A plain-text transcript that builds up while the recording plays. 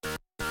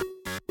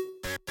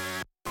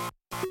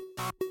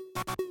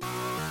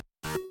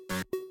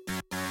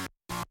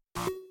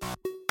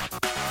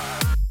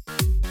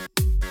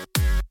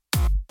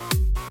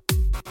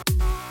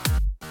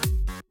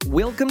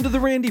Welcome to the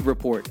Randy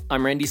Report.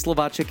 I'm Randy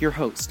Slovacek, your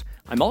host.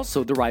 I'm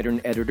also the writer and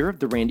editor of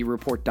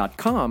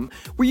therandyreport.com,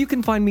 where you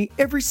can find me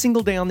every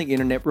single day on the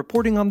internet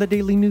reporting on the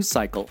daily news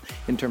cycle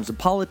in terms of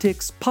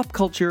politics, pop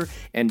culture,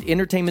 and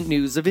entertainment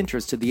news of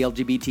interest to the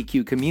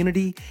LGBTQ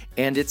community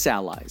and its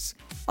allies.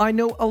 I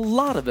know a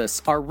lot of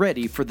us are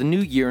ready for the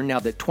new year now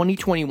that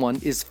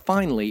 2021 is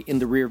finally in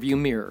the rearview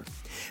mirror.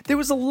 There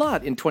was a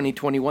lot in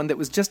 2021 that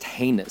was just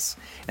heinous,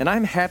 and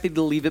I'm happy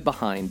to leave it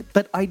behind,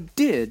 but I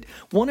did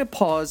want to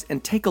pause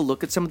and take a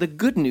look at some of the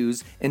good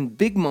news and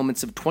big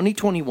moments of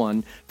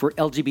 2021 for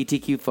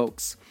LGBTQ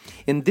folks.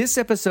 In this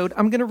episode,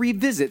 I'm going to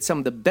revisit some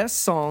of the best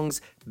songs,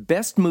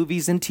 best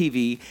movies and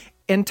TV,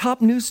 and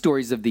top news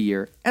stories of the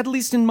year, at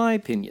least in my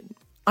opinion.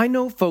 I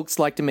know folks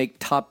like to make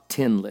top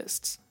 10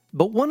 lists.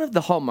 But one of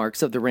the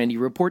hallmarks of the Randy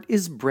Report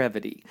is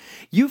brevity.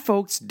 You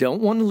folks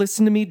don't want to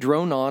listen to me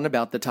drone on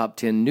about the top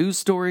 10 news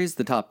stories,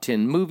 the top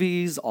 10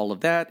 movies, all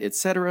of that,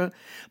 etc.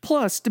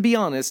 Plus, to be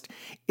honest,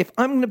 if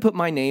I'm going to put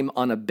my name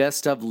on a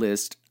best of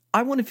list,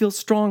 I want to feel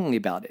strongly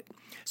about it.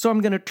 So I'm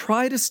going to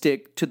try to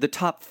stick to the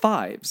top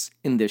 5s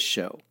in this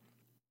show.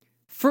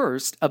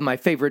 First, of my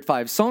favorite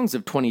 5 songs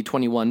of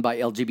 2021 by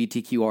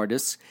LGBTQ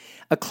artists,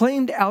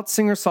 acclaimed out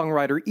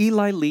singer-songwriter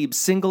Eli Lieb's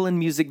single and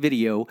music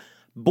video,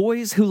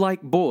 Boys Who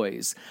Like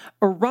Boys,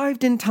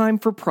 arrived in time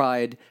for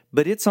Pride,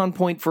 but it's on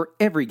point for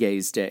every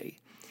gay's day.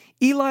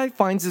 Eli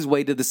finds his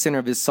way to the center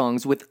of his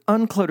songs with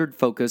uncluttered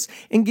focus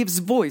and gives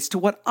voice to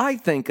what I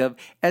think of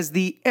as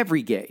the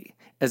every gay,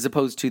 as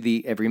opposed to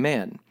the every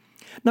man.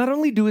 Not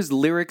only do his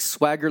lyrics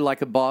swagger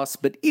like a boss,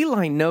 but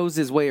Eli knows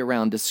his way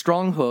around a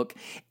strong hook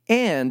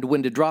and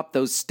when to drop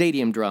those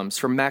stadium drums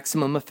for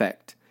maximum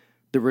effect.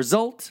 The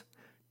result?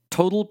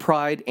 Total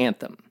Pride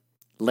anthem.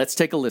 Let's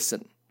take a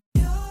listen.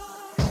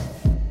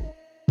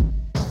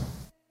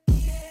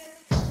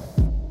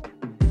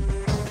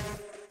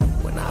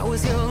 I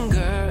was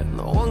younger,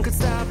 no one could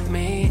stop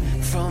me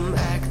from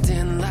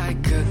acting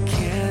like a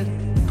kid.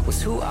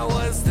 Was who I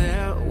was,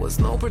 there was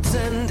no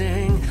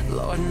pretending.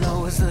 Lord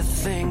knows the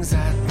things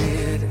I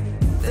did.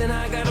 Then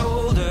I got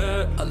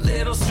older, a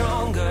little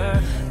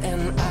stronger,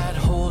 and I'd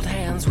hold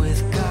hands with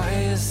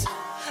guys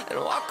and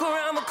walk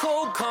around the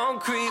cold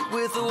concrete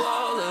with a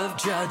wall of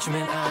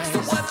judgment eyes. So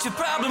what's your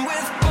problem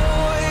with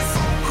boys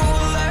who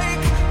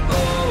like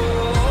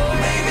boys?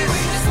 Maybe we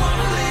just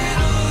want a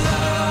little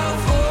love.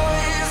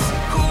 Boys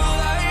who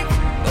like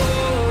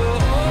boys.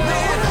 No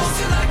one holds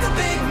you like a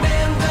big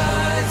man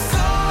does.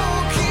 So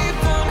keep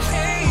on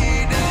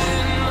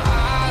hating,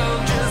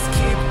 I'll just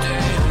keep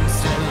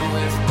dancing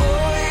with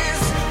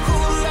boys who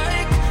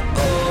like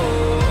boys.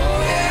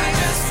 Yeah, I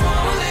just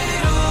want a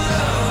little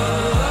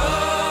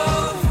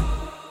love.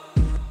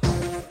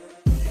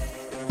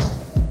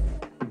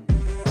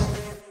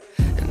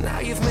 And now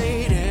you've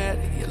made it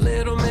your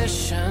little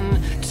mission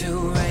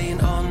to rain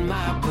on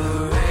my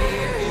parade.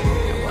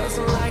 It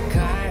wasn't like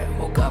I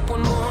woke up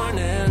one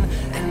morning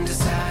and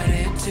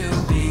decided to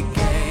be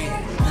gay.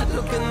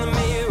 Look in the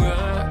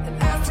mirror and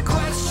ask the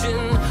question,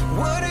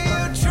 what are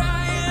you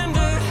trying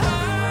to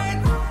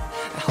hide?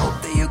 I hope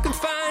that you can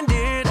find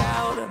it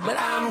out, but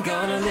I'm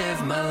gonna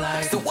live my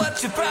life. So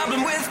what's your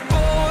problem with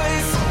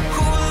boys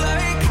who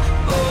like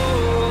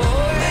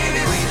boys?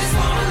 Maybe we just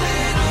want a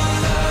little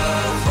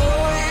love.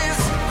 Boys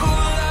who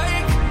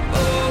like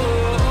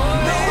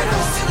boys. No one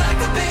holds you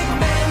like a big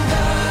man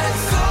does.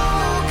 So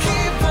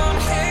keep on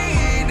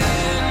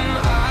hating,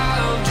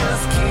 I'll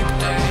just keep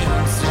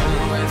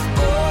dancing with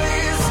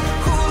boys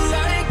who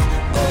like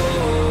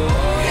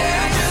boys. Yeah,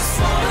 I just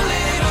want a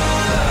little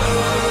love.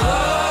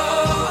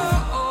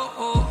 Boys.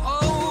 Who like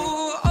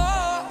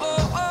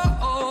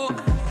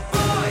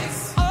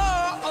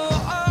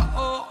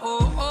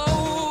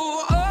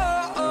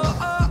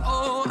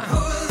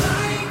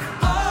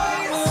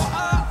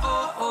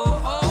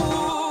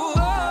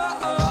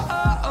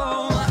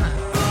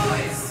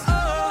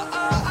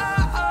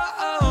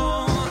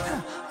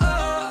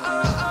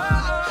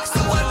boys. So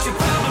what's your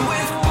problem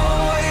with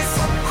boys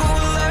who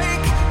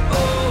like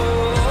boys?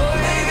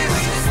 Maybe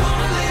we just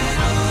want a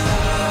little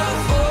love.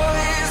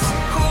 Boys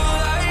who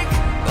like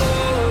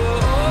boys.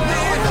 No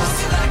one holds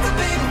you like a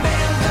big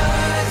man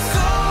does.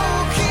 So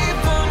keep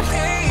on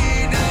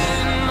hating,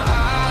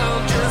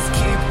 I'll just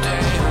keep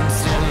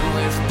dancing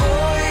with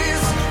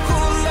boys who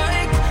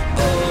like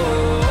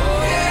boys.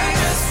 Yeah,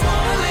 I just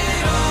want a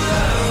little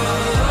love.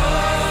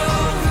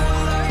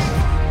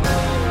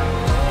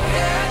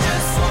 Yeah, I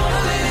just want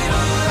a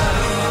little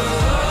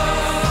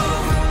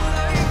love.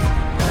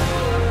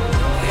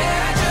 Yeah,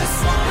 I just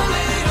want a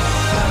little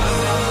love.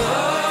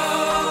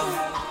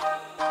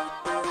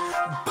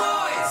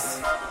 Boys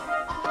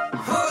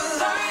who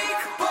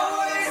like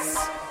boys.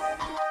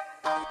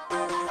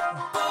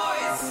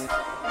 Boys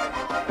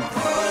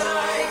who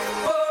like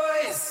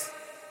boys.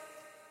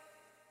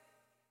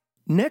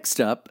 Next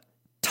up,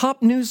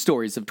 top news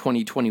stories of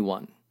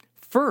 2021.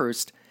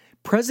 First,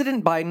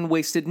 President Biden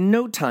wasted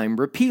no time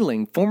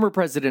repealing former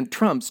President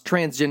Trump's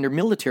transgender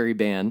military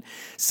ban,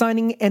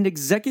 signing an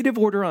executive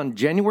order on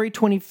January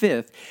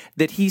 25th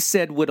that he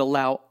said would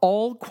allow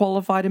all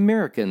qualified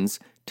Americans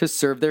to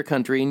serve their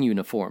country in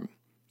uniform.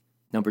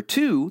 Number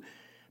 2,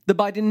 the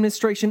Biden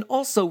administration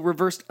also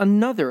reversed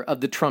another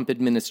of the Trump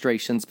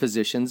administration's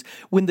positions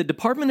when the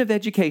Department of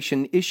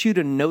Education issued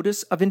a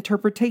notice of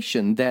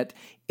interpretation that,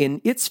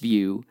 in its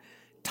view,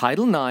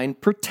 Title IX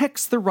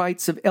protects the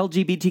rights of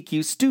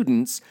LGBTQ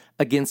students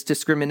against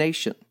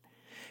discrimination.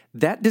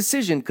 That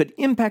decision could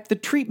impact the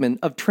treatment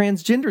of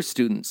transgender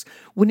students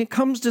when it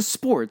comes to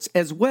sports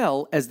as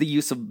well as the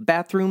use of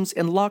bathrooms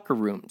and locker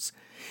rooms.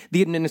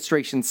 The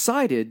administration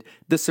cited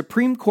the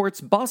Supreme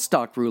Court's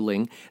Bostock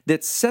ruling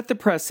that set the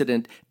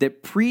precedent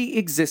that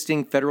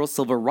pre-existing federal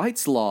civil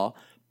rights law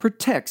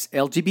protects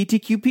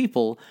LGBTQ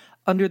people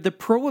under the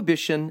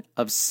prohibition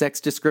of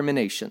sex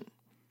discrimination.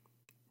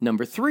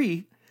 Number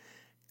 3,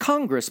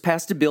 Congress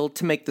passed a bill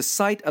to make the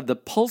site of the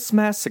Pulse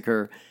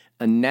Massacre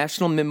a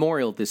national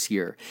memorial this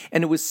year,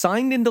 and it was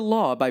signed into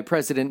law by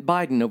President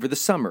Biden over the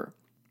summer.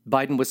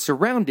 Biden was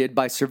surrounded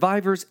by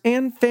survivors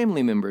and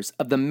family members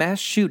of the mass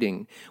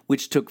shooting,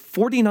 which took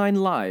 49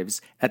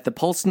 lives at the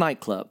Pulse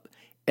nightclub,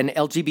 an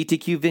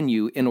LGBTQ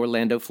venue in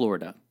Orlando,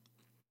 Florida.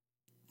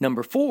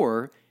 Number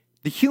 4,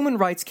 the Human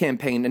Rights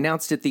Campaign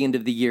announced at the end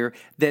of the year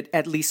that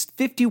at least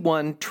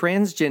 51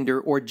 transgender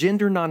or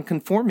gender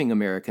nonconforming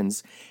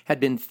Americans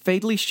had been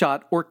fatally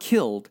shot or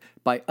killed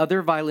by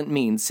other violent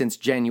means since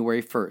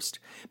January 1st,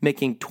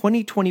 making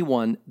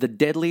 2021 the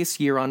deadliest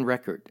year on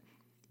record.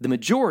 The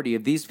majority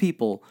of these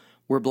people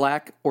were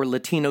Black or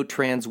Latino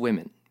trans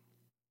women.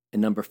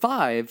 And number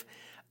 5,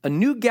 a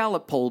new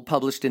Gallup poll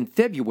published in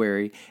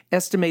February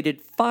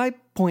estimated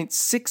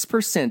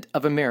 5.6%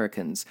 of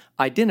Americans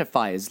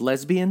identify as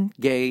lesbian,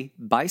 gay,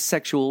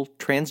 bisexual,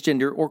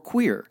 transgender, or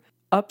queer,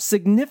 up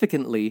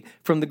significantly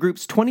from the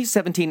group's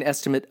 2017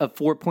 estimate of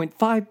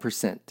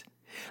 4.5%.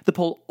 The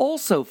poll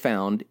also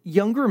found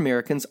younger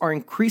Americans are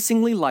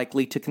increasingly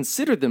likely to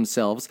consider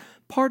themselves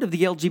part of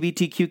the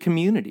LGBTQ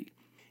community.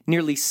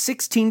 Nearly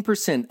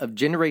 16% of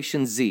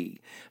Generation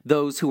Z,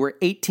 those who were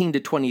 18 to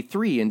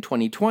 23 in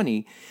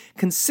 2020,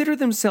 consider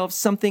themselves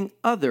something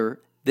other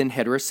than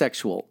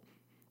heterosexual.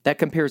 That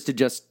compares to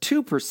just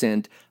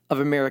 2% of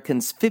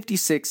Americans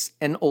 56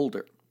 and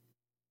older.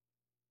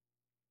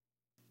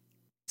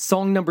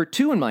 Song number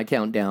 2 in my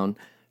countdown,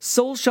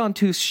 soul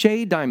chanteuse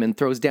Shea Diamond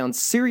throws down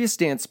serious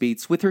dance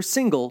beats with her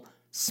single,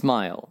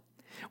 Smile.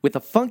 With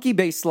a funky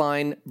bass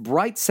line,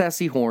 bright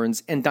sassy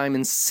horns, and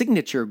Diamond's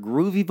signature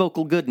groovy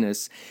vocal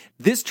goodness,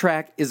 this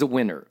track is a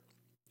winner.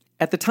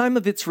 At the time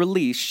of its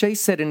release, Shea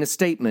said in a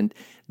statement,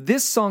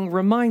 "This song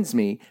reminds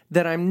me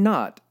that I'm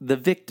not the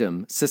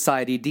victim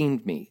society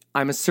deemed me.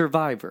 I'm a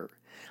survivor.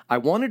 I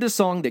wanted a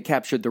song that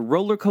captured the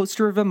roller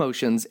coaster of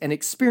emotions and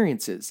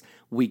experiences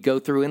we go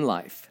through in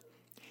life."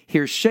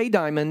 Here's Shea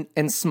Diamond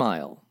and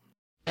Smile.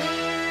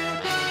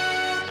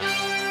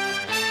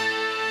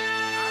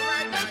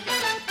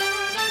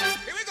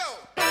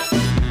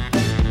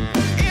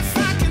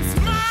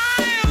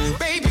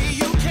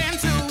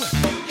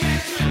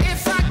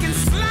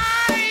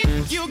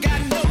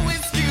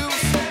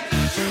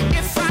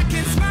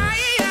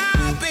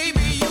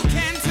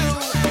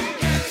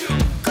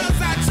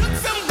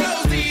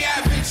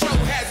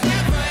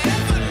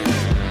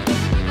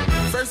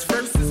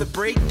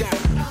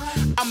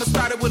 I'ma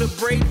start it with a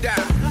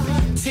breakdown.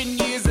 10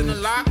 years in the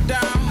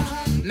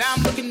lockdown. Now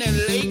I'm looking at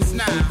lakes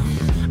now.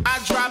 I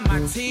dry my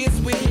tears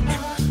with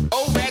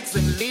Ovax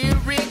and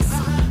lyrics.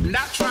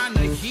 Not trying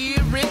to hear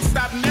it.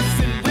 Stop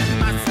messing with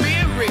my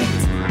spirit.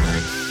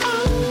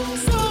 I'm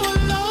so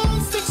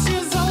alone, 6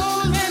 years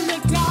old in the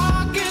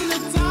dark,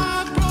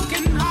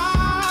 broken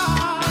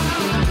heart.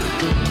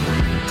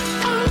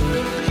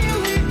 Here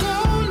we go,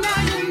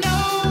 now you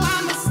know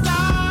I'm a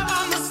star,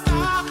 I'm a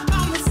star,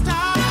 I'm a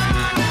star.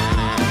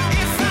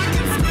 If I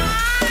can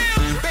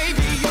smile,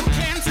 baby, you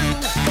can too.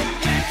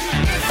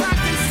 If I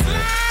can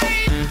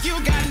slide, you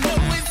got no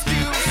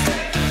excuse.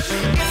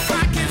 If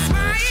I can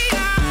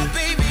smile,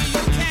 baby,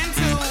 you can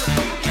too.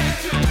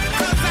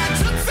 'Cause I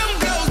took some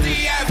blows the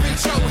average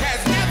Joe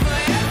has never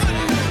ever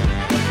known.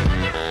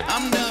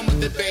 I'm done with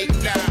the bake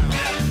now.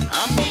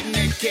 I'm eating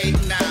that cake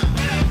now.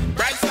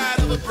 Bright side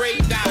of a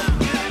breakdown.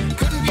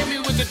 Couldn't get me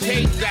with the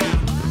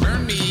takedown.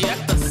 Burn me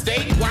at the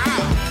stake, wow.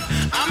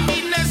 I'm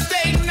eating that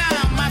steak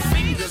now. My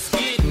fingers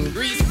getting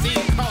greasy.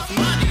 Cost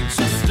money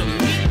just to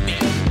meet me.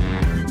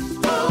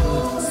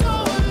 Oh, so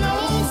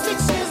alone,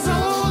 6 years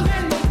old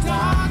in the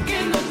dark,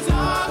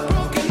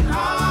 broken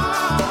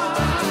heart.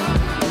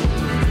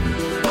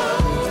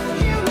 Oh,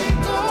 here we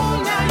go,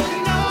 now you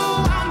know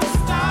I'm a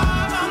star,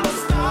 I'm a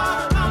star,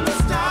 I'm a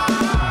star.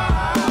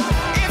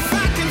 If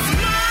I can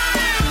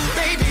smile,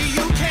 baby,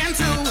 you can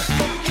too.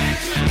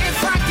 If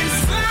I can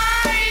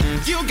slide,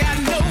 you got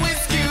no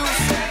excuse.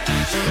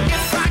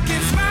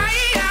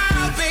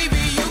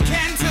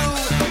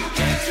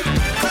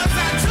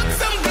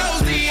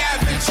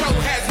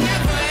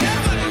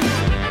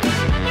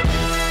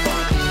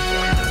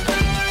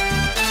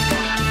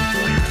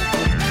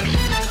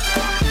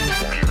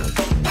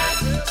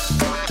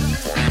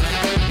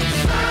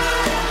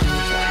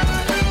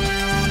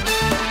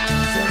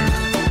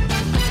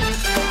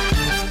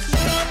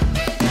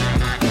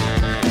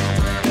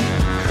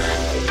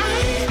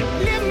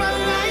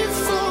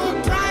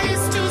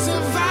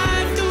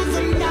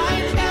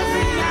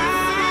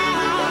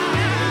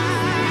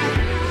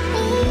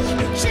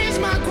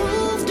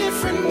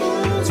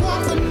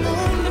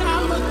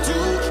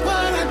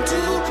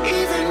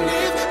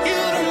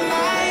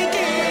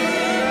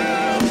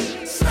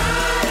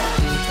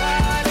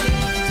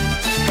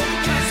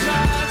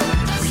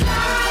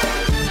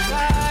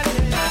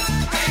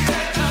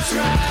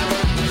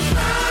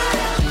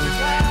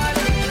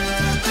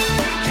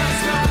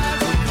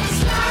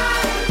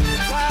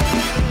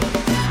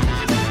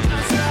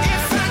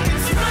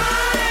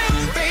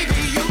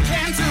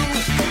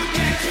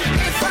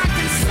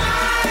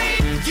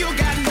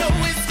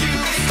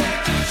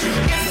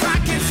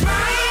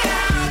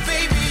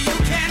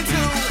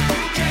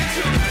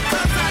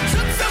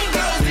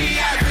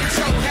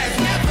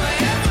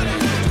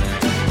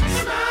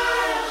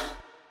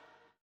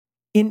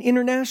 In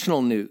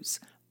international news,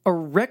 a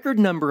record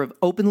number of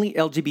openly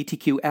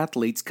LGBTQ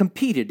athletes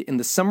competed in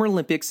the Summer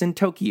Olympics in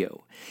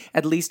Tokyo.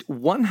 At least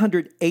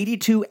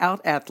 182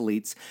 out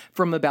athletes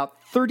from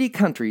about 30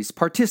 countries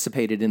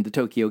participated in the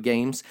Tokyo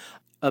Games,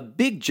 a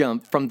big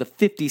jump from the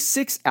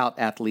 56 out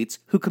athletes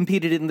who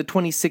competed in the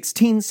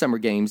 2016 Summer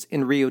Games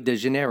in Rio de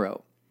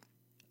Janeiro.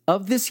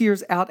 Of this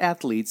year's out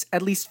athletes,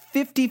 at least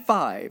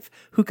 55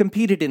 who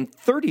competed in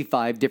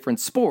 35 different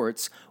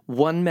sports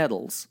won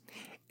medals.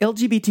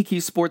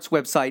 LGBTQ sports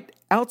website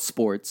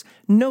Outsports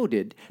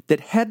noted that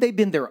had they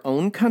been their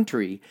own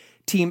country,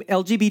 Team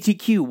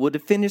LGBTQ would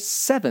have finished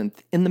 7th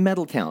in the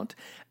medal count,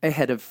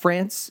 ahead of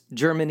France,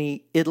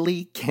 Germany,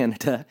 Italy,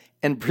 Canada,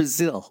 and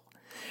Brazil.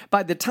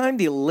 By the time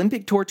the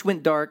Olympic torch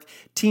went dark,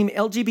 Team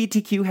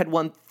LGBTQ had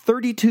won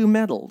 32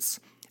 medals,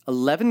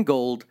 11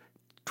 gold,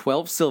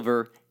 12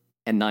 silver,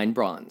 and 9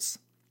 bronze.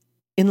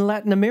 In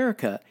Latin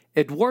America,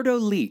 Eduardo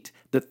Leite,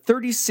 the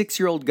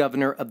 36-year-old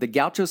governor of the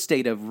Gaucho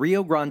state of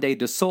Rio Grande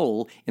do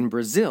Sul in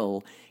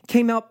Brazil,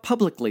 came out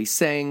publicly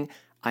saying,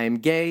 "I am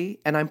gay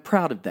and I'm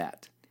proud of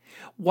that."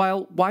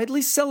 While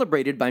widely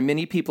celebrated by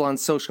many people on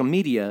social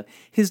media,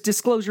 his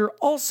disclosure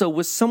also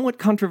was somewhat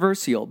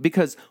controversial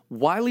because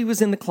while he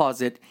was in the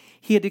closet,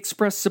 he had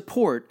expressed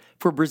support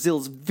for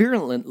Brazil's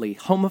virulently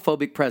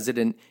homophobic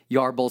president,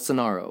 Jair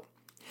Bolsonaro.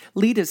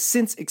 Leite has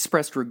since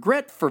expressed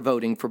regret for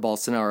voting for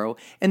Bolsonaro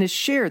and has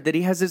shared that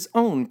he has his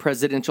own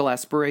presidential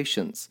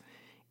aspirations.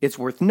 It's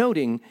worth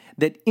noting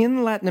that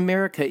in Latin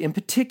America in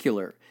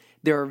particular,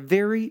 there are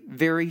very,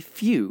 very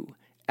few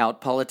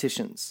out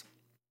politicians.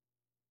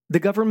 The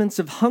governments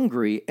of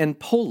Hungary and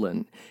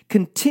Poland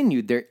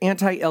continued their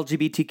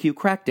anti-LGBTQ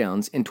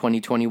crackdowns in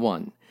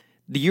 2021.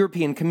 The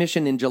European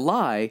Commission in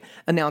July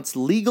announced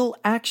legal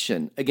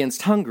action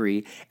against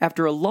Hungary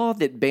after a law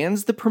that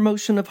bans the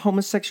promotion of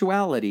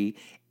homosexuality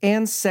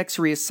and sex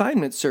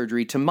reassignment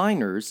surgery to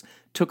minors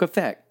took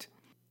effect.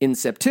 In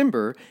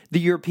September, the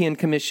European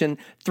Commission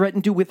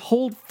threatened to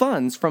withhold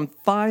funds from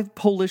 5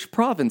 Polish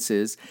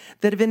provinces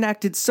that have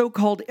enacted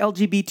so-called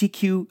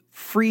LGBTQ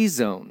free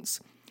zones.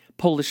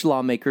 Polish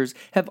lawmakers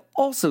have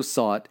also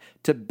sought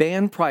to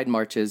ban pride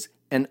marches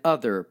and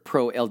other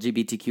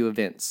pro-LGBTQ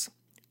events.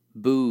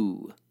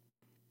 Boo.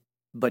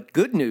 But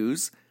good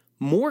news,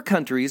 more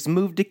countries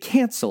moved to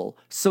cancel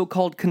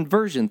so-called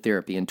conversion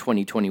therapy in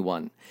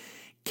 2021.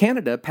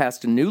 Canada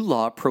passed a new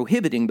law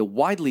prohibiting the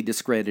widely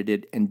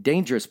discredited and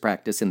dangerous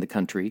practice in the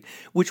country,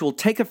 which will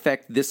take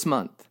effect this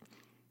month.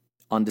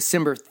 On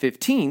December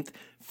 15th,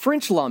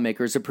 French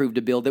lawmakers approved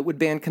a bill that would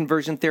ban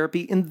conversion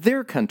therapy in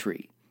their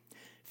country.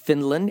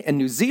 Finland and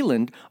New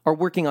Zealand are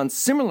working on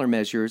similar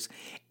measures,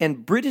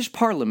 and British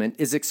Parliament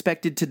is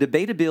expected to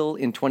debate a bill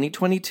in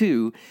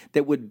 2022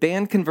 that would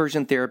ban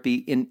conversion therapy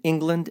in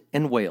England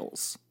and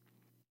Wales.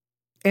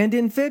 And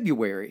in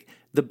February,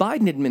 the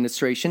Biden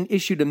administration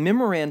issued a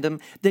memorandum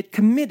that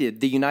committed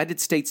the United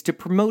States to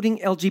promoting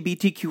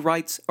LGBTQ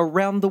rights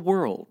around the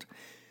world.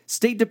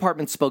 State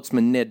Department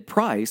spokesman Ned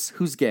Price,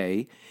 who's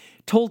gay,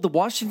 told the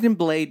Washington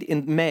Blade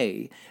in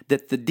May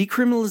that the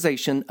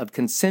decriminalization of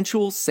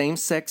consensual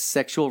same-sex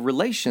sexual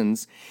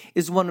relations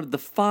is one of the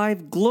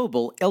 5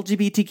 global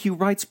LGBTQ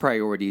rights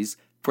priorities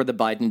for the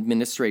Biden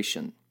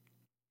administration.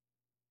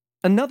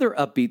 Another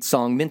upbeat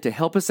song meant to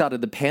help us out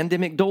of the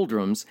pandemic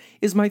doldrums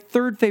is my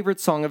third favorite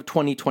song of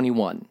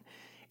 2021.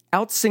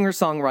 Out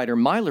singer-songwriter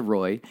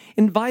Milahroy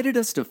invited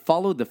us to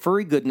follow the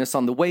furry goodness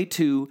on the way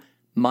to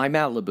My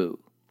Malibu.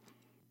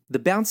 The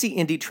bouncy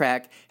indie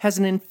track has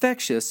an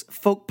infectious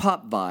folk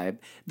pop vibe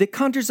that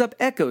conjures up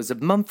echoes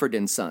of Mumford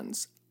 &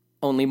 Sons,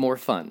 only more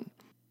fun.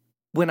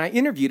 When I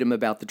interviewed him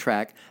about the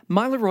track,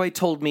 Milahroy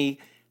told me,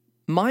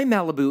 "My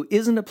Malibu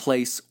isn't a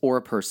place or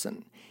a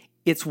person.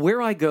 It's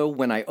where I go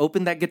when I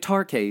open that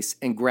guitar case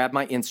and grab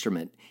my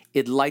instrument.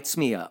 It lights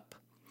me up.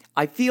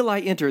 I feel I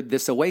entered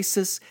this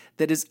oasis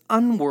that is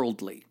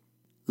unworldly."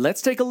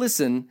 Let's take a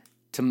listen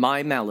to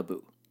My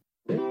Malibu.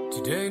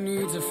 Today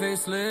needs a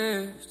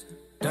facelift.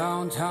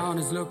 Downtown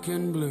is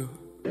looking blue.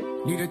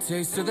 Need a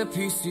taste of the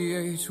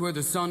PCH where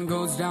the sun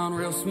goes down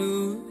real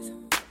smooth.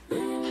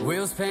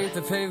 Wheels paint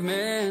the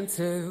pavement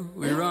till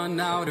we run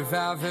out of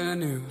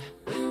avenue.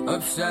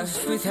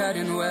 Obsessed with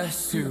heading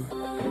west to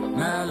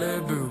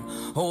Malibu.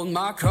 Hold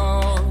my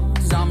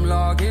calls, I'm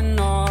logging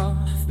off.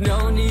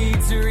 No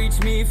need to reach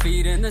me,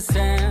 feet in the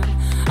sand.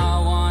 I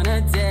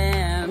wanna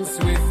dance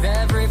with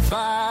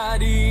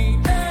everybody.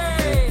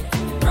 Hey,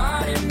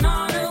 riding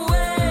on a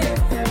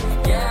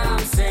wave. Yeah,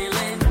 I'm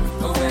sailing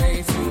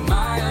away to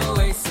my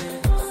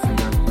oasis.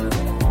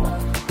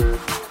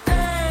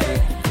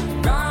 Hey,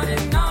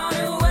 riding on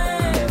a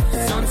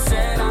wave.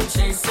 Sunset I'm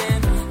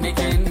chasing,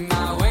 making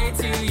my way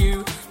to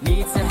you.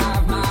 Need to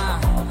have my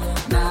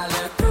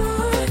Malibu.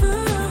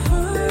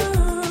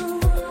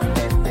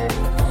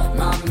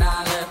 My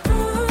Malibu.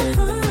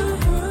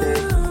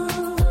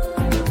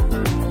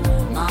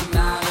 My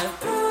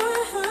Malibu.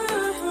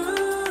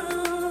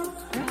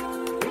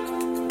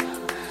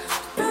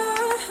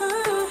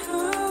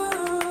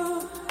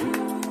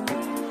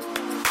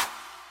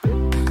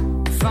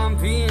 If I'm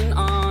being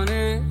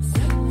honest,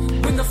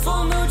 when the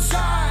full moon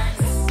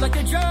shines like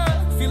a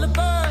drug, feel a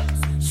buzz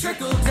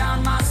trickle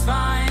down my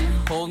spine.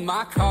 Hold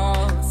my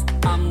calls,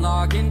 I'm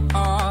logging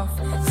off.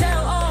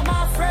 Tell all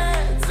my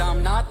friends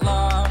I'm not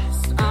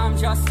lost, I'm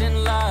just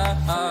in love.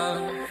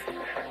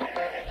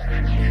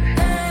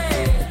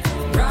 Hey,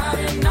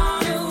 riding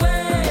on a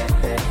wave,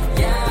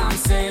 yeah, I'm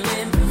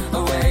sailing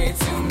away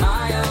to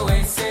my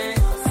oasis.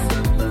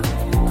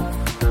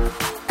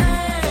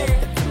 Hey,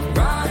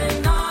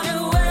 riding on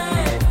a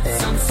wave,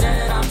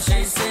 sunset I'm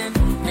chasing,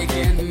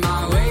 making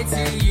my way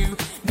to you.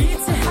 Need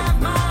to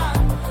have my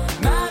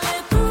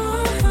Malibu,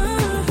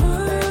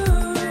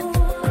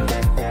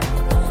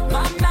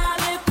 my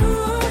Malibu,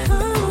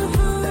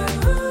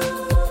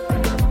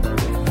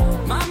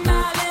 my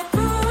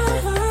Malibu,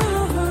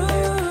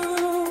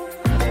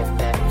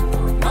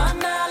 my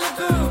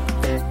Malibu,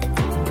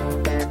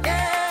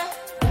 yeah.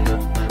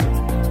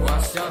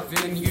 Washed up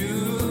in you,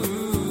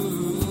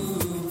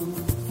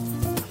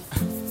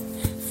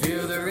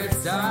 feel the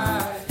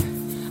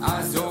riptide,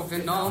 eyes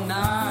open all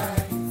night.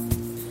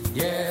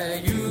 Yeah,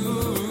 you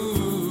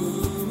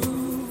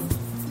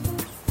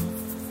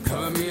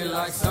cover me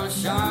like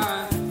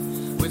sunshine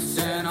with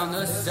sand on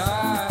the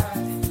side.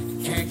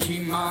 Can't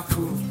keep my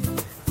cool.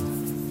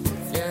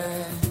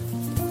 Yeah,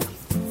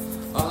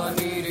 all I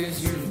need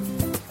is you,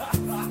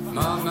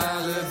 my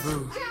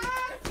Malibu.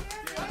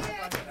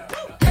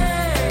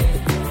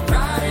 Hey,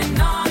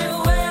 riding on a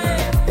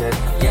wave,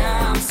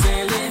 yeah, I'm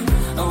sailing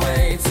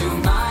away to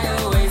my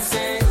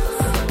oasis.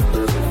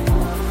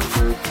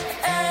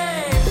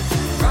 Hey,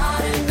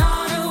 riding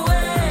on a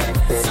wave,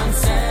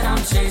 sunset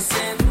I'm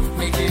chasing,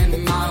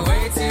 making my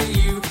way to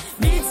you.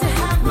 Need to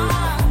have my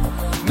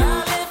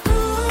Malibu,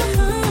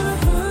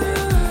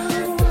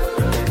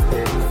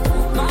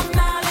 my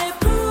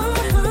Malibu,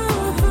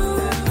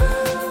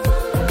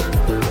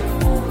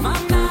 my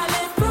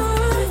Malibu,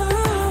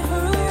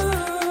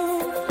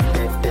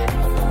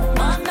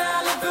 my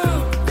Malibu,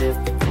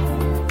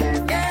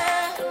 yeah.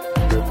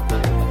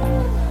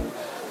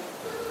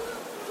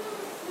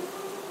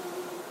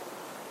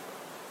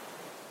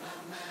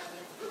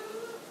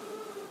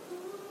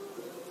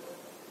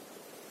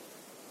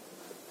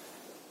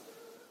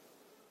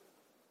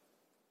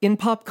 In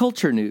pop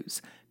culture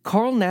news,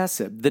 Carl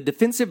Nassib, the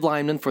defensive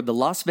lineman for the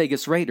Las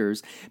Vegas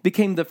Raiders,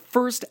 became the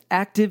first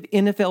active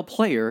NFL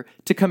player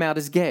to come out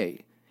as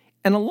gay.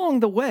 And along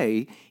the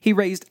way, he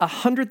raised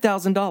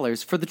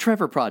 $100,000 for the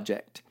Trevor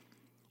Project.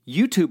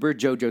 YouTuber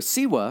Jojo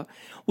Siwa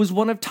was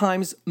one of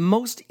Time's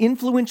most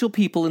influential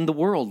people in the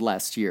world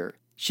last year.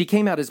 She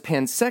came out as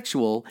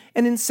pansexual,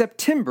 and in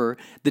September,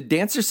 the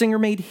dancer-singer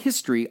made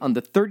history on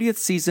the 30th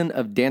season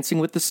of Dancing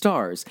with the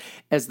Stars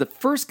as the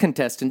first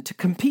contestant to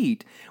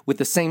compete with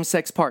a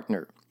same-sex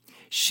partner.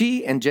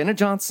 She and Jenna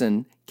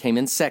Johnson came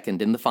in second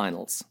in the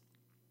finals.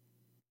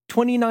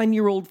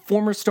 29-year-old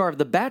former star of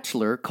The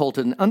Bachelor,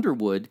 Colton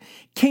Underwood,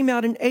 came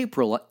out in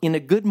April in a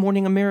Good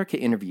Morning America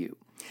interview.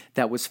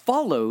 That was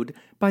followed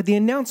by the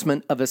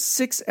announcement of a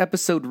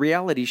 6-episode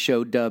reality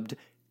show dubbed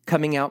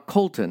Coming Out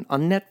Colton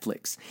on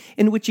Netflix,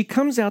 in which he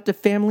comes out to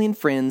family and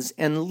friends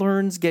and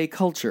learns gay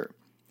culture.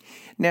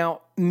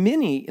 Now,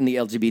 many in the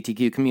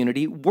LGBTQ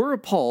community were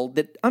appalled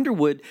that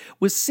Underwood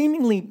was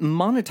seemingly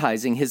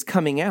monetizing his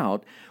coming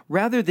out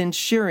rather than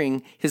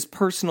sharing his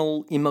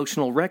personal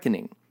emotional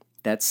reckoning.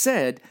 That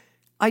said,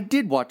 I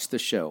did watch the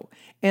show,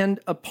 and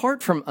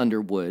apart from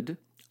Underwood,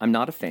 I'm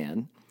not a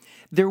fan,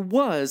 there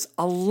was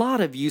a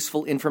lot of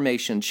useful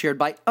information shared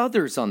by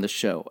others on the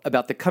show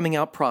about the coming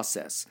out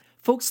process.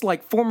 Folks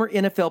like former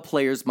NFL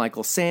players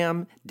Michael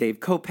Sam, Dave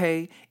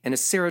Kopay, and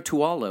Sarah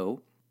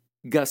Tualo,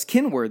 Gus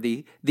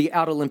Kenworthy, the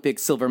out Olympic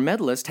silver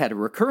medalist, had a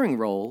recurring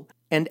role,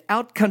 and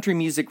out country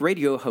music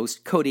radio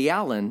host Cody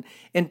Allen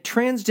and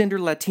transgender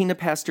Latina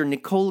pastor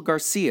Nicole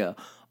Garcia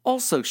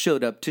also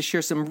showed up to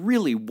share some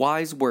really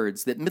wise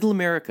words that Middle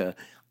America,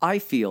 I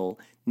feel,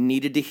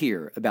 needed to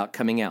hear about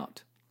coming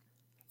out.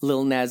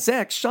 Lil Nas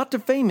X shot to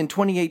fame in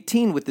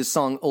 2018 with his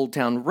song Old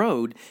Town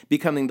Road,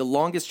 becoming the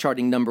longest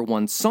charting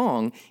 #1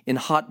 song in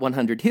Hot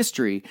 100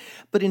 history,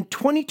 but in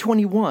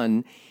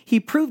 2021, he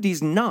proved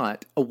he's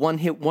not a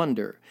one-hit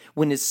wonder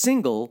when his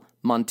single,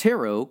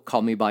 Montero,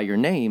 Call Me By Your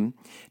Name,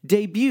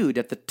 debuted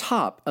at the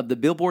top of the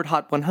Billboard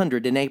Hot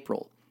 100 in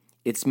April.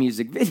 Its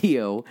music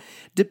video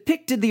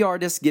depicted the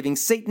artist giving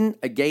Satan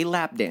a gay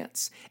lap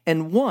dance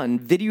and won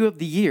Video of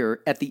the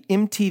Year at the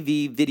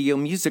MTV Video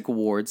Music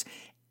Awards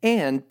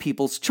and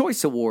People's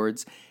Choice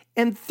Awards,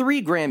 and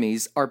 3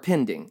 Grammys are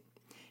pending.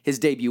 His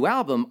debut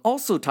album,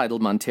 also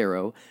titled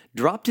Montero,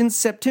 dropped in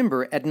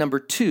September at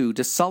 #2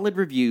 to solid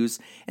reviews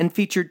and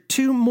featured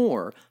 2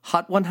 more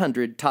Hot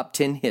 100 Top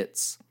 10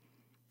 hits.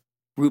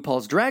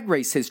 RuPaul's Drag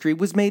Race history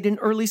was made in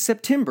early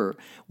September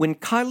when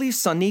Kylie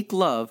Sonique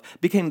Love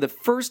became the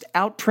first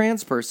out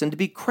trans person to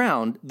be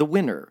crowned the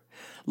winner.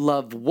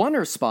 Love won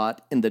her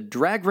spot in the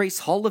Drag Race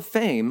Hall of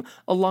Fame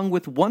along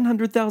with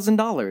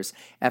 $100,000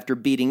 after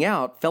beating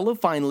out fellow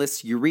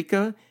finalists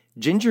Eureka,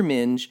 Ginger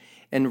Minj,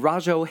 and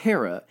Raja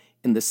O'Hara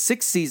in the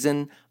 6th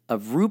season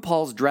of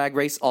RuPaul's Drag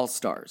Race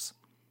All-Stars.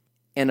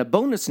 And a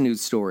bonus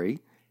news story,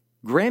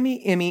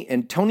 Grammy, Emmy,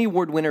 and Tony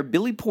Award winner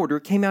Billy Porter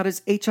came out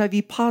as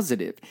HIV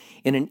positive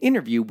in an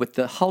interview with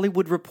The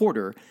Hollywood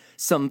Reporter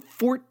some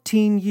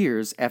 14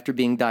 years after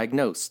being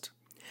diagnosed.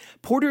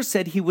 Porter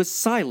said he was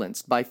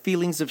silenced by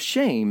feelings of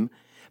shame,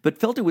 but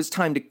felt it was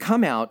time to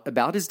come out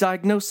about his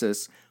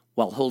diagnosis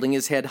while holding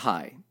his head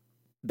high.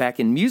 Back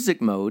in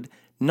music mode,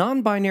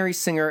 non-binary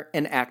singer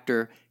and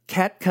actor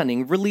Kat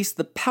Cunning released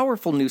the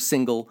powerful new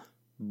single,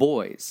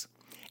 Boys,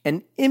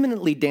 an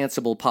eminently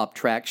danceable pop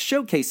track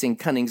showcasing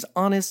Cunning's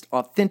honest,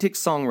 authentic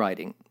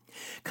songwriting.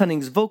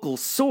 Cunning's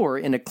vocals soar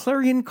in a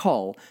clarion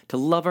call to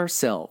love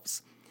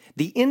ourselves.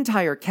 The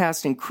entire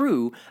cast and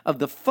crew of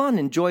the fun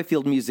and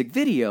joy-filled music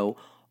video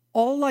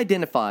all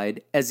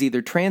identified as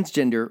either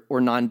transgender or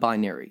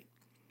non-binary.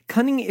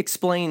 Cunning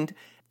explained,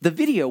 "The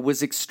video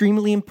was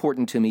extremely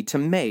important to me to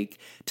make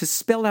to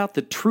spell out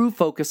the true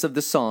focus of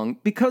the song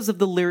because of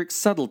the lyrics'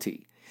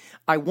 subtlety.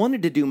 I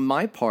wanted to do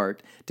my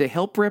part to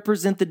help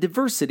represent the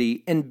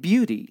diversity and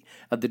beauty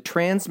of the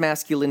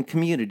trans-masculine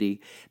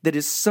community that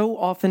is so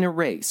often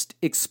erased,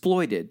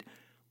 exploited,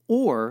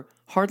 or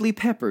hardly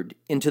peppered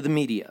into the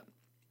media."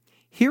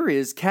 Here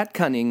is Kat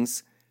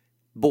Cunning's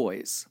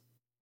Boys.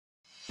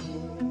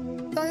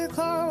 Throw your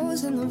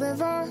clothes in the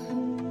river,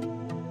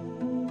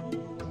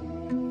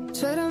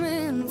 trade them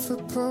in for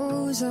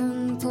prose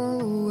and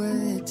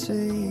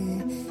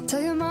poetry.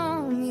 Tell your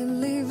mom you're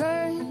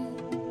leaving,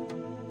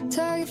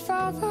 tell your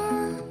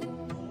father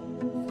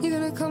you're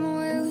gonna come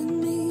away with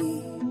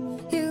me.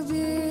 You're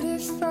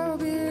beautiful,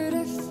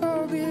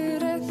 beautiful,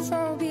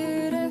 beautiful,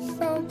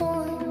 beautiful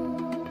boy.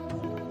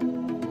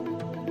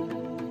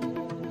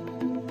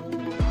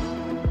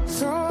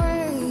 Throw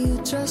away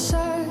your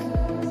dresser,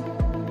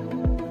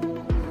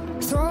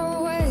 throw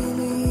away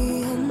the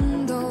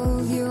end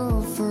of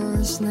your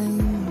first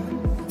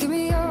name. Give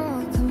me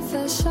your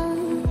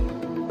confession,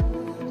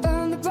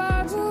 burn the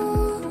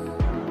Bible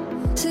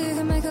so you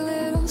can make a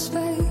little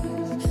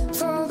space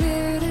for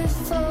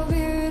beautiful,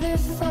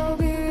 beautiful,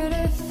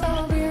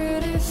 beautiful,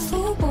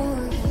 beautiful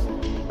boys.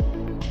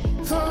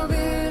 For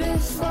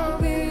beautiful,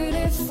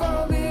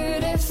 beautiful,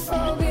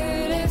 beautiful,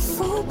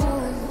 beautiful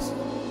boys.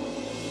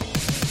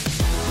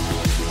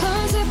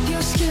 Unzip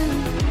your skin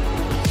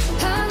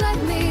and let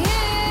me in.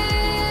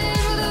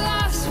 We're the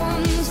last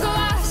ones, the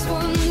last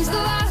ones, the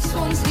last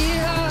ones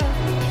here.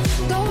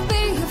 Don't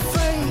be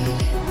afraid.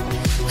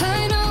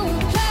 I know a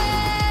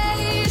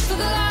place for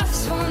the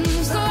last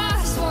ones, the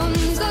last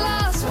ones, the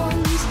last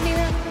ones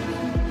here.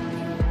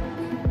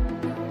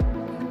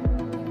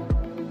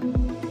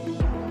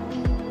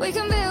 We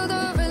can build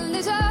a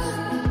religion.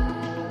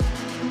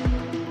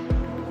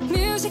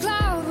 Music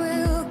loud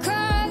will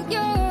cut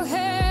your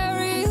hair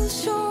real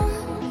short.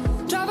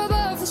 Drive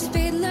above the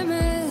speed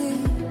limit.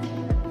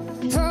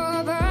 Throw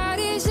our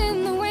bodies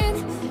in the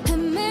wind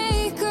and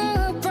make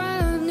a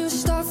brand new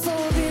start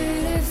for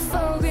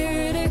beautiful,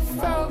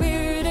 beautiful,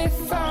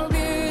 beautiful,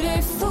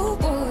 beautiful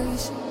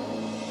boys.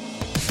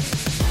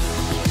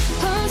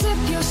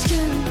 Unzip your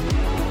skin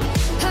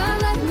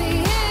and let me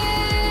in.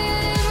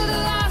 We're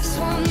the last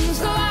ones,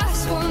 the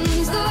last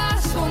ones, the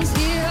last ones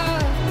here.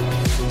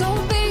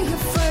 Don't be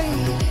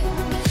afraid.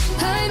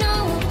 I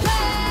know a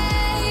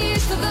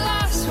place for the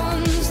last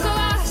ones, the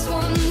last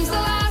ones,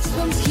 the last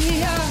ones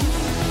here.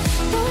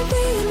 Don't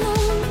be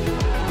alone,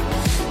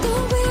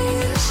 don't be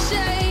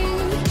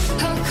ashamed.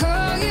 I'll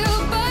call you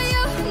by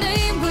your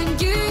name when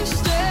you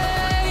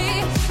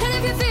stray. And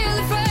if you feel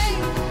afraid,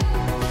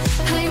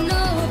 I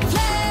know a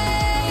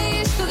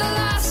place for the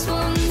last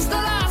ones, the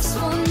last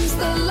ones,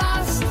 the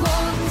last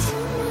ones.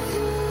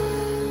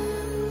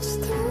 Hands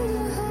through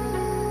your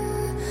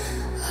hair,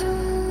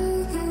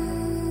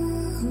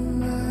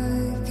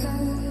 like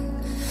it.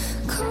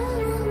 Come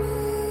on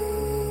me,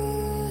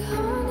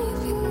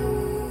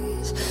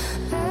 honeybees,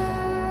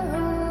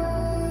 paradise,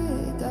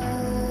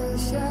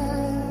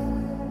 yeah.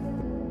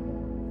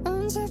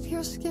 Unzip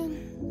your skin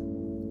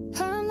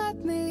and let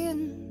me in.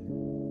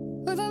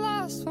 We're the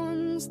last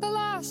ones, the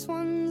last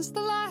ones,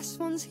 the last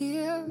ones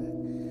here.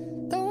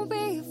 Don't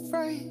be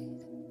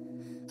afraid.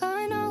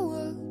 I know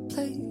a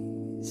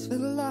place for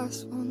the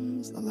last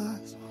ones, the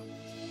last ones.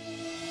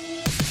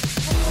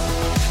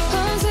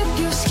 Unzip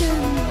your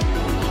skin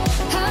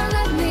and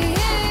let me in.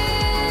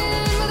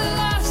 We're the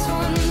last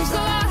ones, the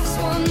last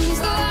ones,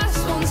 the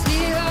last ones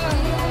here.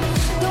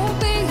 Don't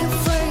be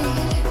afraid.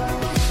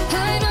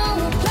 I know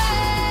a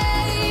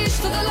place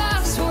for the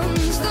last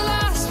ones, the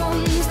last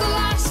ones, the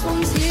last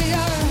ones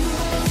here.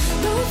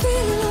 Don't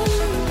feel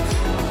alone,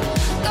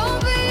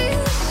 don't be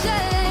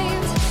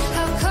ashamed.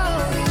 I'll call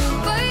you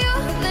by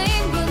your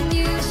name when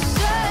you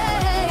say.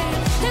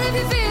 And if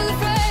you feel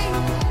afraid,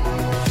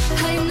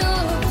 I know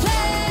a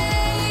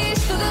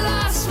place for the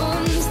last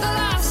ones, the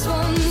last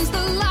ones,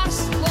 the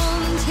last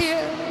ones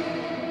here.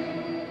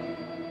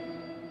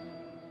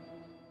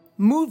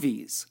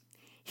 Movies.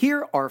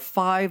 Here are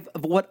 5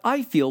 of what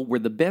I feel were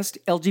the best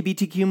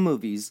LGBTQ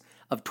movies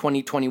of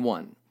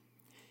 2021.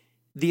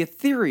 The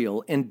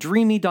ethereal and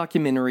dreamy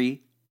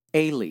documentary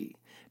Eli,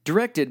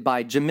 directed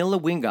by Jamila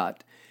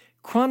Wingot,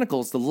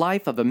 chronicles the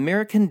life of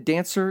American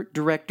dancer,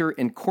 director,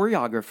 and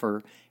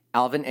choreographer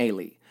Alvin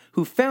Ailey,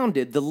 who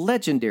founded the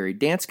legendary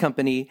dance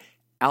company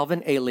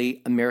Alvin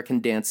Ailey American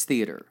Dance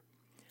Theater.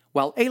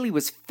 While Ailey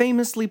was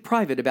famously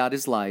private about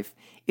his life,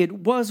 it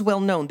was well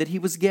known that he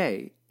was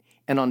gay,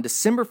 and on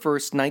December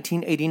 1st,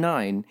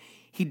 1989,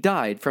 he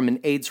died from an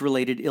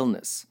AIDS-related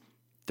illness.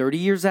 30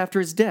 years after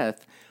his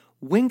death,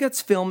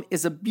 Wingut's film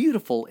is a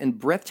beautiful and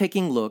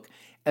breathtaking look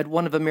at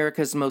one of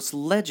America's most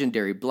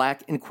legendary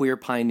black and queer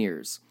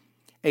pioneers.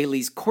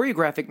 Ailey's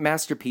choreographic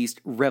masterpiece,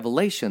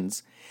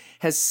 Revelations,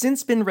 has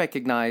since been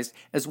recognized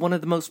as one of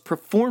the most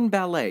performed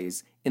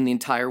ballets in the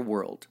entire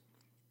world.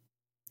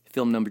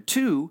 Film number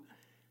 2,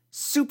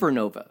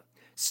 Supernova,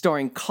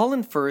 starring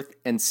Colin Firth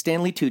and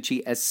Stanley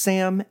Tucci as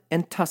Sam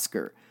and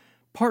Tusker,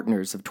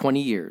 partners of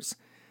 20 years.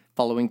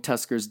 Following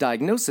Tusker's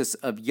diagnosis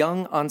of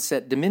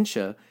young-onset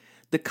dementia,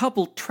 the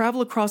couple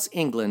travel across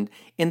England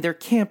in their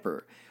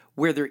camper,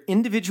 where their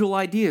individual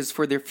ideas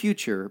for their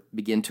future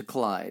begin to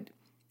collide.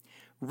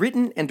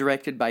 Written and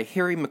directed by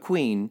Harry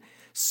McQueen,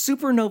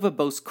 Supernova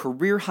boasts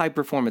career-high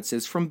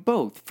performances from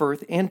both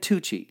Firth and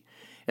Tucci,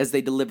 as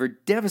they deliver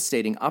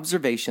devastating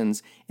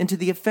observations into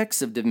the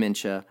effects of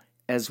dementia,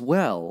 as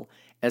well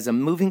as a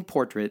moving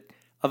portrait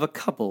of a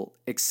couple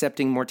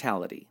accepting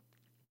mortality.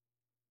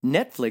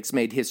 Netflix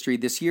made history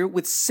this year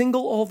with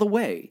Single All the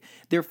Way,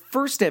 their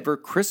first-ever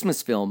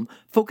Christmas film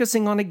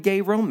focusing on a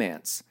gay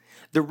romance.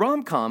 The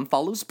rom-com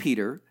follows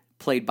Peter,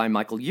 played by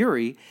Michael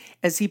Urie,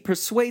 as he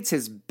persuades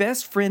his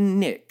best friend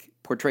Nick,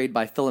 portrayed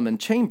by Philemon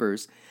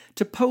Chambers,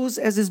 to pose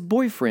as his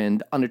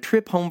boyfriend on a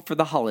trip home for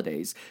the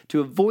holidays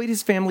to avoid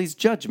his family's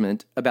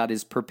judgment about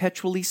his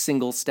perpetually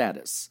single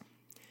status.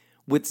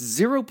 With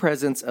zero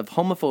presence of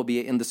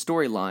homophobia in the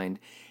storyline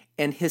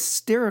and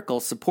hysterical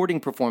supporting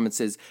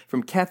performances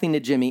from Kathy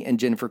Najimy and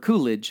Jennifer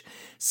Coolidge,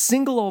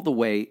 Single All the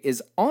Way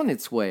is on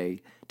its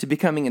way to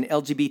becoming an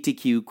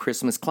LGBTQ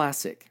Christmas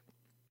classic.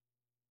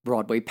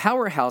 Broadway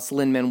powerhouse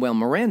Lin-Manuel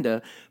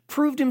Miranda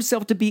proved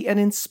himself to be an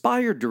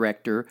inspired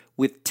director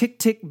with Tick,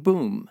 Tick,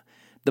 Boom,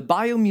 the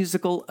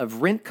biomusical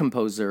of Rent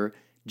composer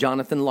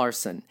Jonathan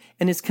Larson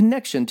and his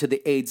connection to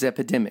the AIDS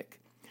epidemic.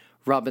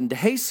 Robin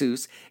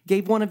DeJesus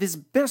gave one of his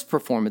best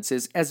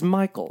performances as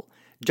Michael,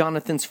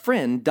 Jonathan's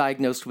friend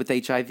diagnosed with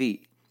HIV.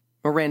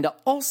 Miranda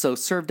also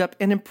served up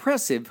an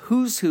impressive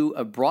who's who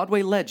of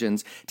Broadway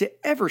legends to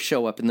ever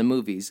show up in the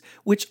movies,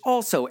 which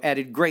also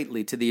added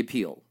greatly to the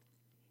appeal.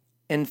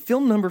 And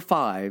film number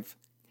 5,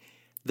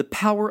 The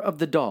Power of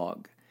the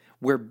Dog,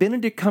 where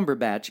Benedict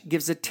Cumberbatch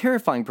gives a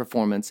terrifying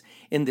performance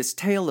in this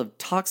tale of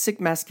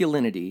toxic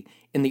masculinity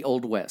in the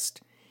Old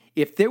West.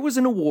 If there was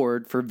an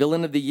award for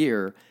Villain of the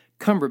Year,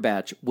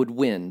 Cumberbatch would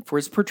win for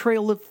his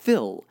portrayal of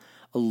Phil,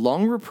 a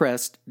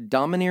long-repressed,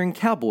 domineering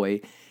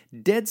cowboy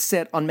dead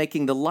set on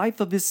making the life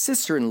of his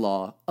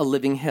sister-in-law a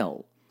living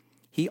hell.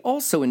 He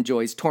also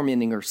enjoys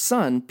tormenting her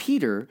son,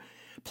 Peter,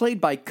 played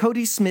by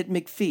Cody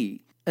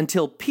Smith-McPhee,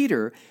 until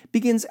Peter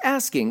begins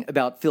asking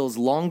about Phil's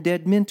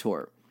long-dead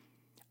mentor.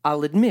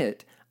 I'll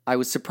admit, I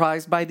was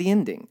surprised by the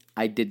ending.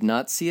 I did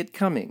not see it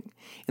coming.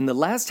 In the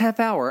last half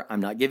hour,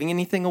 I'm not giving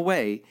anything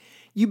away,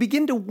 you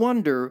begin to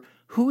wonder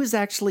who is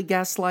actually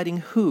gaslighting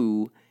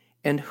who,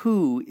 and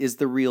who is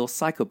the real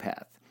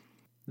psychopath.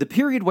 The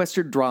period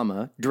western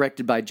drama,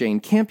 directed by Jane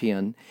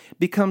Campion,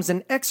 becomes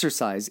an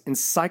exercise in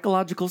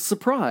psychological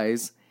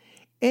surprise,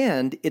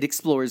 and it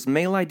explores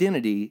male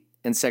identity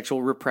and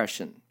sexual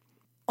repression.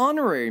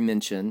 Honorary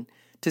mention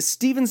to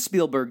Steven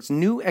Spielberg's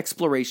new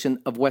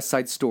exploration of West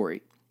Side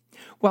Story.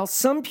 While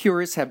some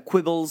purists have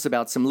quibbles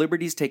about some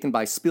liberties taken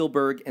by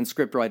Spielberg and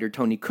scriptwriter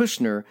Tony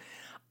Kushner,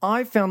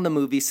 I found the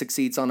movie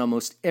succeeds on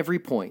almost every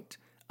point.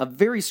 A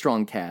very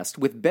strong cast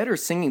with better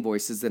singing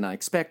voices than I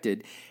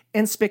expected,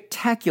 and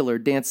spectacular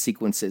dance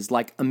sequences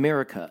like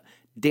America,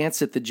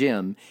 Dance at the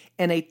Gym,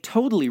 and a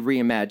totally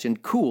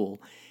reimagined Cool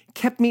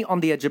kept me on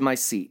the edge of my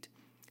seat.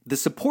 The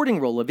supporting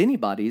role of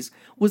Anybody's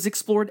was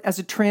explored as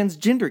a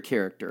transgender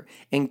character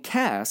and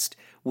cast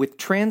with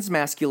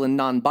transmasculine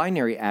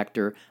non-binary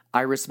actor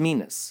Iris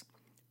Menas.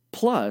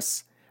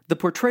 Plus, the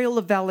portrayal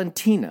of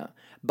Valentina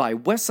by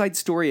West Side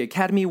Story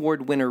Academy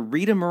Award winner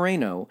Rita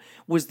Moreno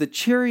was the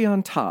cherry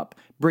on top,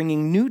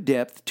 bringing new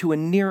depth to a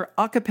near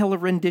a cappella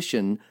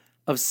rendition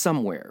of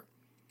Somewhere.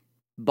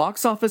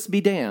 Box office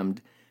be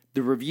damned,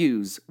 the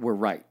reviews were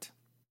right.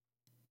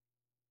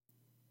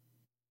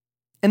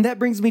 And that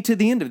brings me to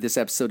the end of this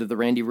episode of The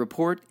Randy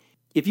Report.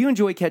 If you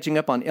enjoy catching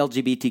up on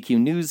LGBTQ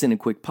news in a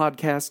quick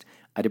podcast,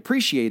 I'd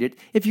appreciate it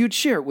if you'd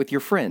share it with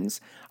your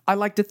friends. I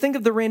like to think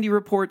of The Randy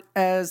Report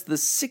as the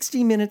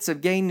 60 minutes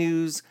of gay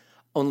news,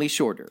 only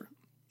shorter.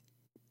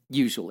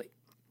 Usually.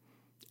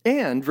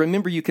 And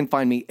remember, you can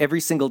find me every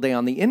single day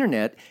on the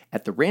internet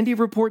at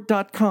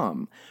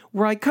therandyreport.com,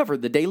 where I cover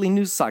the daily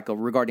news cycle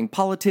regarding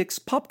politics,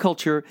 pop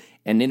culture,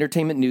 and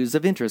entertainment news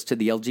of interest to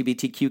the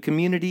LGBTQ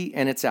community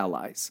and its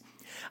allies.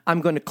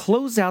 I'm going to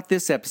close out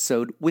this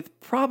episode with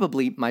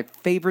probably my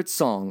favorite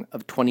song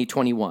of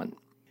 2021,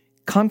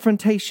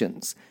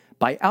 Confrontations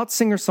by out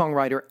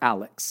singer-songwriter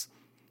Alex.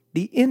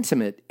 The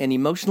intimate and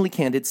emotionally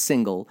candid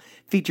single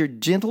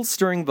featured gentle,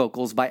 stirring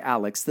vocals by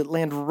Alex that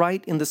land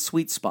right in the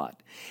sweet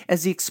spot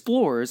as he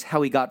explores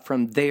how he got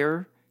from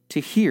there to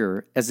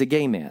here as a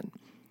gay man.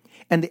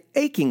 And the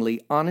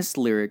achingly honest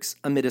lyrics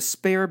amid a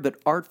spare but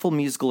artful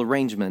musical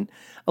arrangement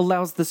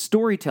allows the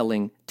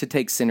storytelling to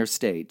take center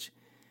stage.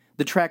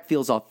 The track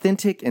feels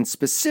authentic and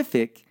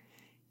specific,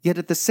 yet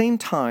at the same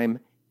time,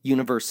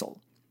 universal.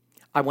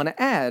 I want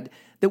to add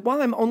that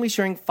while I'm only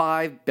sharing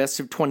 5 Best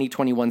of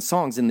 2021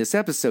 songs in this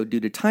episode due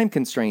to time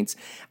constraints,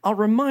 I'll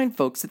remind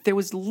folks that there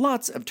was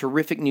lots of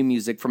terrific new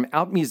music from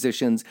out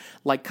musicians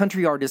like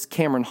country artists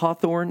Cameron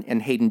Hawthorne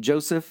and Hayden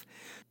Joseph,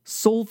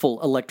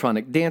 soulful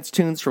electronic dance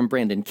tunes from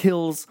Brandon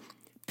Kills,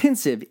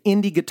 pensive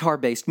indie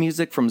guitar-based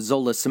music from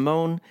Zola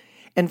Simone,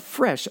 and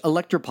fresh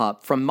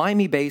electropop from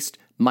Miami-based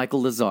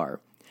Michael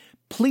Lazar.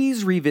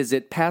 Please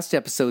revisit past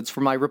episodes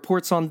for my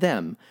reports on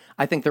them.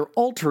 I think they're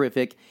all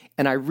terrific,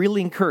 and I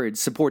really encourage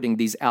supporting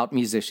these out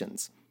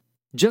musicians.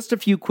 Just a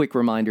few quick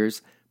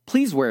reminders.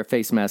 Please wear a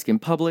face mask in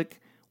public,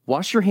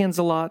 wash your hands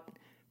a lot,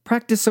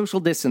 practice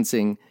social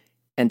distancing,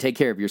 and take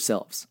care of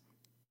yourselves.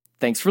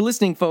 Thanks for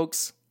listening,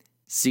 folks.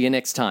 See you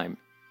next time.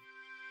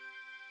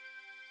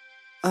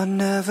 I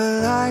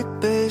never liked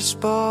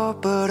baseball,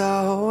 but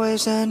I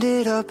always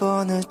ended up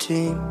on the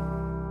team.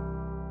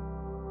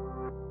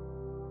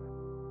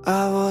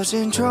 I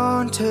wasn't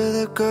drawn to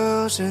the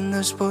girls in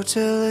the Sports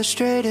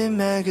Illustrated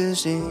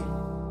magazine.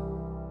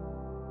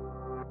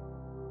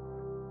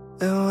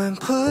 And when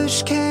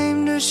push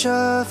came to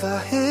shove, I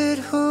hid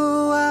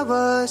who I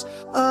was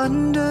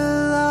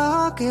under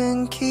lock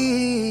and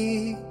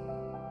key.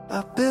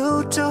 I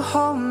built a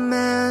home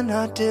man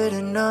I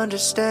didn't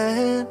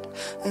understand,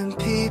 and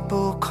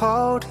people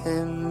called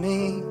him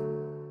me.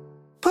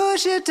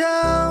 Push it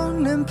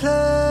down and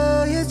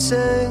play it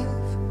safe.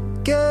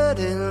 Get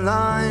in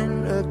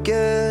line or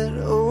get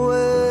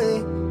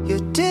away. You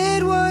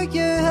did what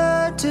you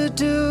had to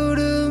do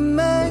to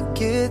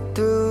make it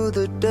through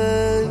the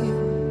day.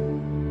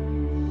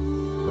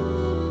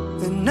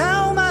 And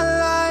now my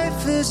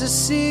life is a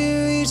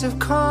series of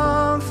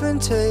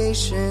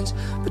confrontations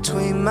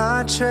between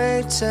my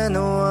traits and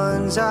the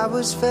ones I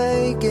was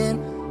faking,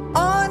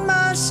 on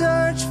my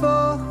search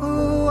for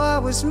who I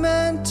was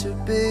meant to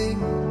be.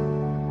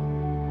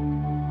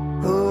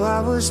 Who I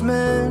was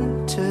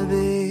meant to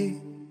be.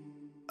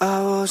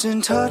 I was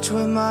in touch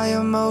with my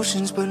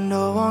emotions, but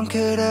no one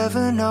could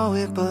ever know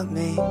it but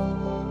me.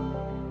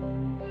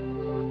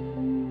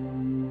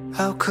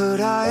 How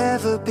could I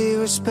ever be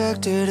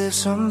respected if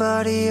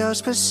somebody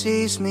else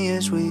perceives me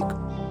as weak?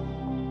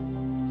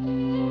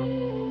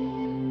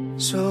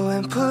 So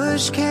when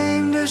push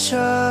came to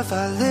shove,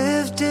 I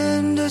lived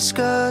in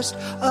disgust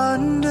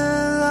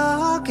under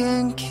lock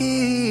and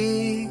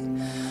key.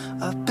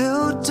 I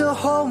built a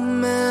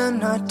home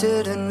man I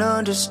didn't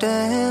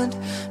understand,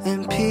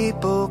 and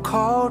people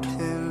called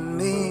him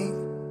me.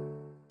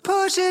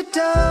 Push it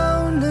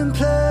down and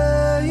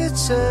play it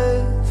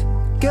safe.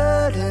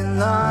 Get in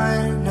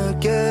line or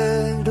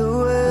get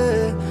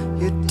away.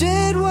 You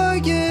did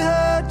what you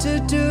had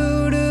to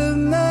do to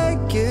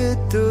make it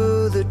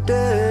through the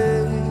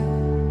day.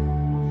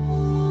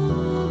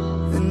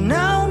 And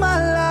now my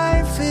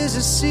life is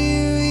a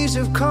series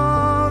of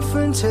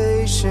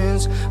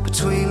confrontations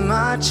between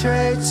my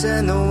traits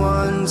and the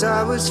ones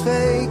I was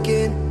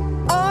faking,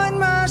 on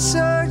my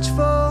search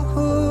for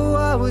who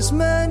I was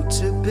meant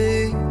to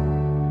be.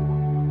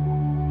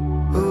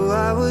 Who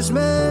I was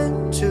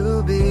meant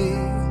to be.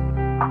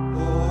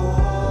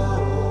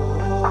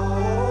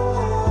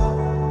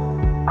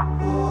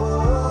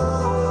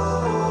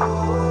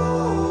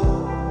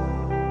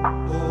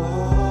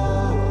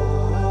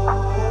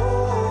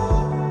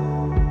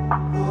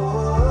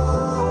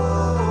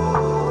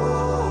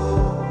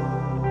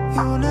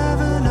 You'll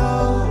never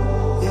know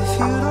if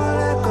you don't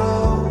let go.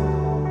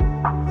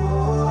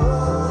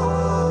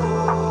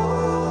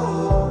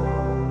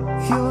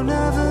 You'll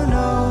never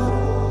know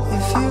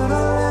if you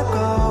don't let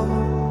go.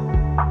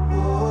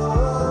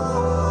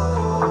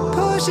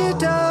 Push it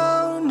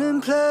down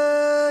and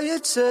play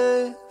it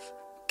safe.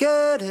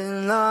 Get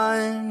in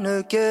line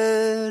or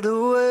get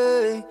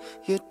away.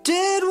 You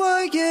did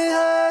what you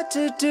had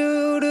to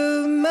do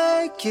to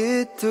make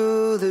it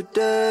through the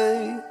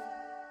day.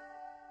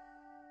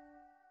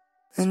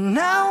 And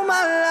now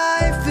my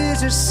life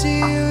is a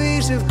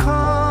series of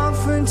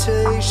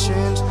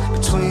confrontations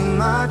between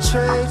my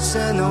traits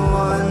and the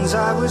ones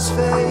I was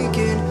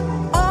faking,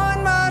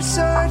 on my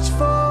search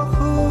for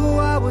who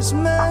I was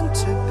meant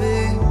to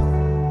be.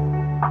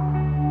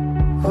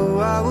 Who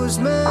I was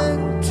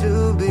meant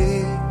to